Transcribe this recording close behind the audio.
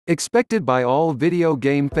Expected by all video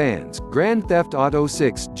game fans, Grand Theft Auto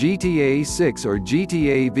 6 GTA 6 or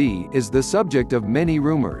GTA V is the subject of many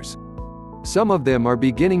rumors. Some of them are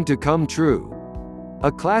beginning to come true.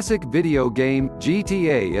 A classic video game,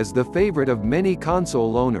 GTA is the favorite of many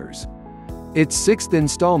console owners. Its sixth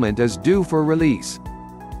installment is due for release.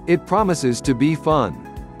 It promises to be fun.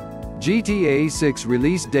 GTA 6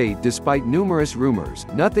 release date. Despite numerous rumors,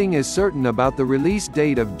 nothing is certain about the release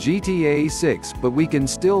date of GTA 6, but we can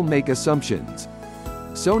still make assumptions.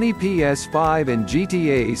 Sony PS5 and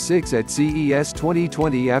GTA 6 at CES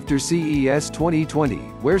 2020. After CES 2020,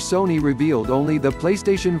 where Sony revealed only the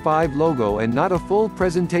PlayStation 5 logo and not a full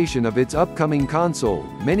presentation of its upcoming console,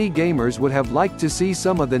 many gamers would have liked to see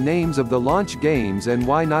some of the names of the launch games, and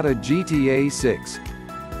why not a GTA 6?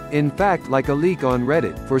 In fact, like a leak on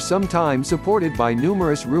Reddit, for some time supported by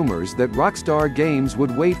numerous rumors that Rockstar Games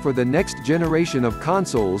would wait for the next generation of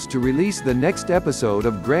consoles to release the next episode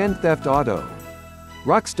of Grand Theft Auto.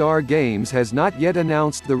 Rockstar Games has not yet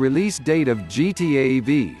announced the release date of GTA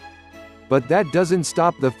V. But that doesn't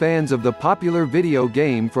stop the fans of the popular video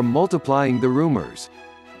game from multiplying the rumors.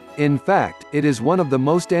 In fact, it is one of the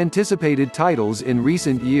most anticipated titles in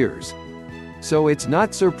recent years. So it's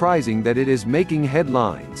not surprising that it is making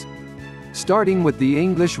headlines. Starting with the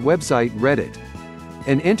English website Reddit.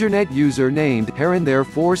 An internet user named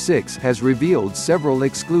HeronThere46 has revealed several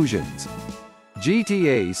exclusions.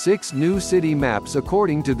 GTA 6 new city maps.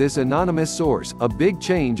 According to this anonymous source, a big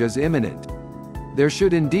change is imminent. There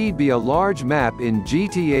should indeed be a large map in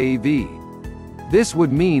GTA V. This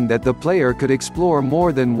would mean that the player could explore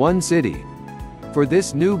more than one city. For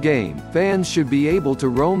this new game, fans should be able to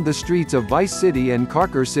roam the streets of Vice City and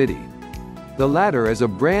Carker City. The latter is a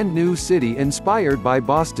brand new city inspired by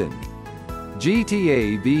Boston.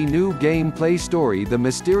 GTA V new gameplay story. The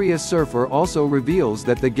Mysterious Surfer also reveals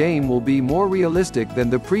that the game will be more realistic than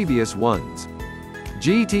the previous ones.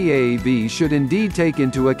 GTA V should indeed take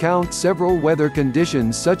into account several weather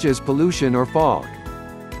conditions such as pollution or fog.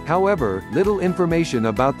 However, little information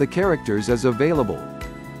about the characters is available.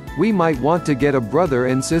 We might want to get a brother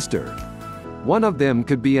and sister. One of them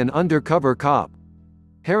could be an undercover cop.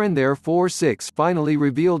 HeronThere46 finally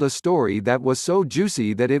revealed a story that was so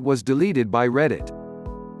juicy that it was deleted by Reddit.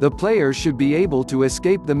 The players should be able to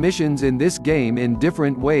escape the missions in this game in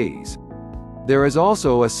different ways. There is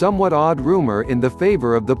also a somewhat odd rumor in the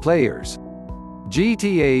favor of the players.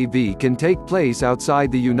 GTA V can take place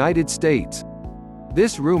outside the United States.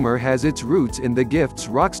 This rumor has its roots in the gifts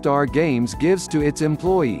Rockstar Games gives to its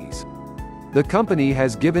employees. The company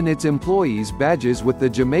has given its employees badges with the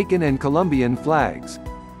Jamaican and Colombian flags.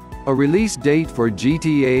 A release date for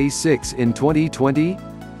GTA 6 in 2020?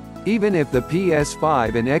 Even if the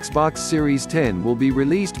PS5 and Xbox Series X will be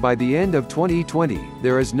released by the end of 2020,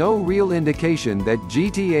 there is no real indication that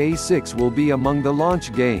GTA 6 will be among the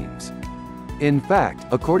launch games. In fact,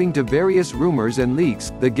 according to various rumors and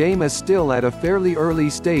leaks, the game is still at a fairly early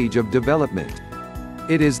stage of development.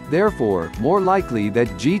 It is, therefore, more likely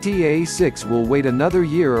that GTA 6 will wait another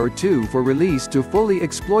year or two for release to fully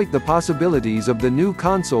exploit the possibilities of the new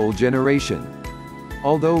console generation.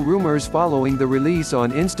 Although rumors following the release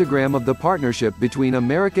on Instagram of the partnership between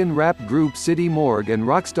American rap group City Morgue and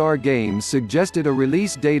Rockstar Games suggested a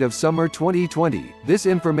release date of summer 2020, this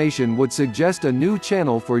information would suggest a new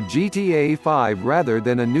channel for GTA 5 rather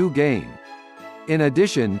than a new game. In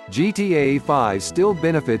addition, GTA 5 still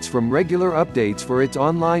benefits from regular updates for its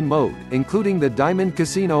online mode, including the Diamond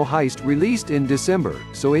Casino heist released in December,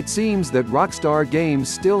 so it seems that Rockstar Games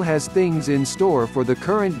still has things in store for the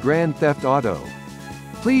current Grand Theft Auto.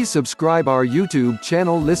 Please subscribe our YouTube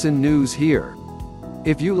channel Listen News here.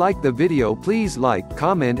 If you like the video, please like,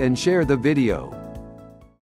 comment and share the video.